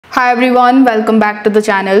Hi everyone, welcome back to the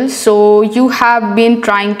channel. So you have been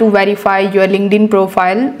trying to verify your LinkedIn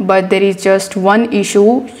profile, but there is just one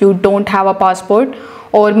issue: you don't have a passport,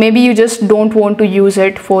 or maybe you just don't want to use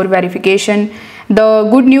it for verification. The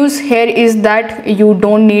good news here is that you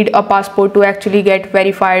don't need a passport to actually get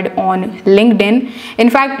verified on LinkedIn. In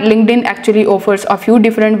fact, LinkedIn actually offers a few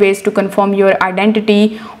different ways to confirm your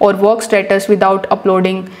identity or work status without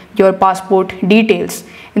uploading your passport details.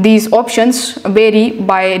 These options vary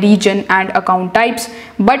by region and account types,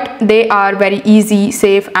 but they are very easy,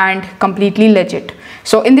 safe, and completely legit.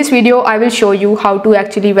 So in this video, I will show you how to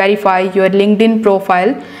actually verify your LinkedIn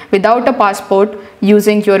profile without a passport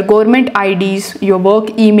using your government IDs, your work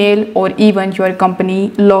email, or even your company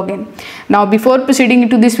login. Now, before proceeding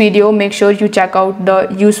into this video, make sure you check out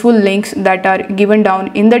the useful links that are given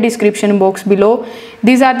down in the description box below.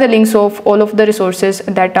 These are the links of all of the resources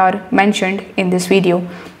that are mentioned in this video.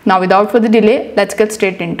 Now, without further delay, let's get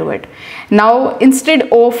straight into it. Now,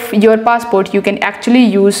 instead of your passport, you can actually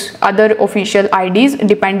use other official IDs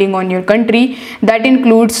depending on your country. That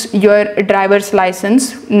includes your driver's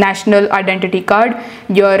license, national identity card,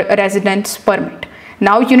 your residence permit.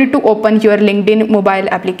 Now you need to open your LinkedIn mobile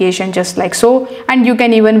application just like so, and you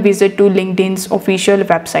can even visit to LinkedIn's official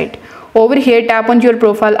website. Over here, tap on your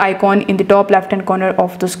profile icon in the top left hand corner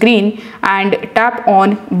of the screen and tap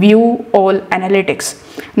on View All Analytics.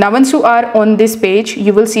 Now once you are on this page,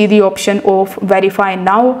 you will see the option of Verify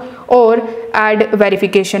Now or Add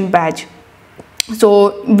Verification Badge.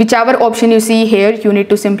 So whichever option you see here, you need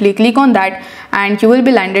to simply click on that and you will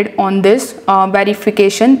be landed on this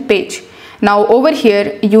verification page. Now over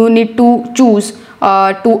here, you need to choose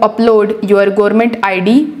to upload your government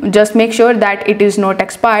ID. Just make sure that it is not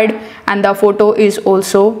expired and the photo is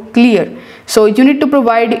also clear. So you need to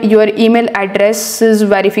provide your email address's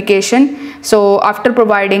verification. So after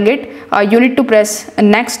providing it, you need to press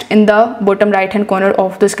next in the bottom right hand corner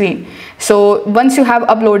of the screen. So once you have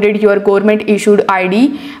uploaded your government issued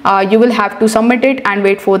ID, you will have to submit it and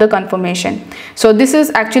wait for the confirmation. So this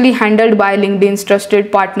is actually handled by LinkedIn's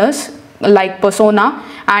trusted partners like Persona,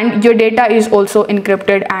 and your data is also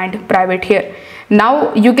encrypted and private here.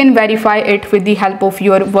 Now you can verify it with the help of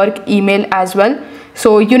your work email as well.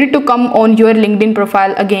 So you need to come on your LinkedIn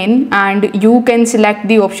profile again and you can select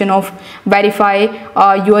the option of verify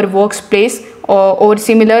your workplace or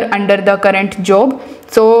similar under the current job.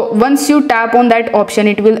 So once you tap on that option,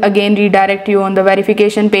 it will again redirect you on the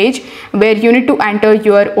verification page where you need to enter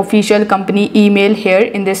your official company email here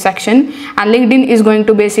in this section, and LinkedIn is going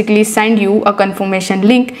to basically send you a confirmation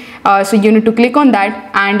link. So you need to click on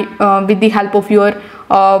that, and with the help of your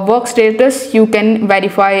work status, you can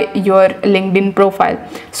verify your LinkedIn profile.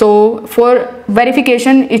 So for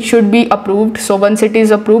verification, it should be approved. So once it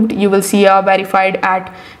is approved, you will see a verified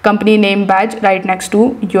at company name badge right next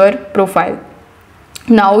to your profile.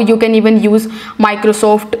 Now you can even use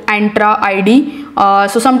Microsoft Entra ID.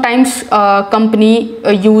 So sometimes company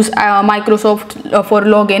use Microsoft for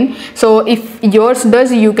login. So if yours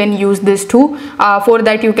does, you can use this too. For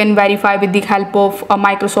that, you can verify with the help of a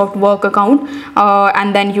Microsoft work account,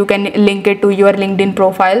 and then you can link it to your LinkedIn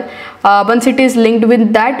profile. Once it is linked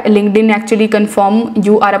with that, LinkedIn actually confirm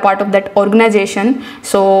you are a part of that organization.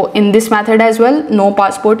 So in this method as well, no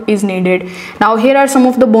passport is needed. Now here are some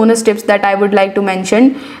of the bonus tips that I would like to mention.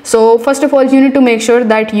 So first of all, you need to make sure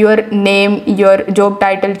that your name, your job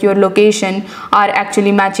title, your location are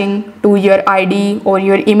actually matching to your ID or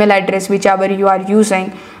your email address, whichever you are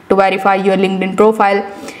using to verify your LinkedIn profile.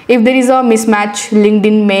 If there is a mismatch,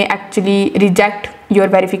 LinkedIn may actually reject your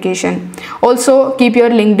verification. Also, keep your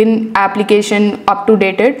LinkedIn application up to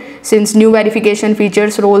date since new verification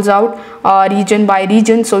features rolls out region by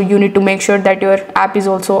region. So you need to make sure that your app is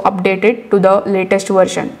also updated to the latest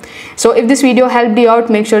version. So if this video helped you out,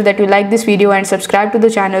 make sure that you like this video and subscribe to the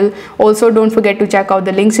channel. Also, don't forget to check out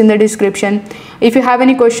the links in the description. If you have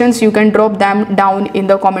any questions, you can drop them down in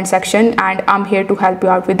the comment section and I'm here to help you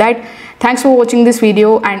out with that. Thanks for watching this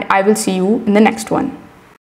video and I will see you in the next one.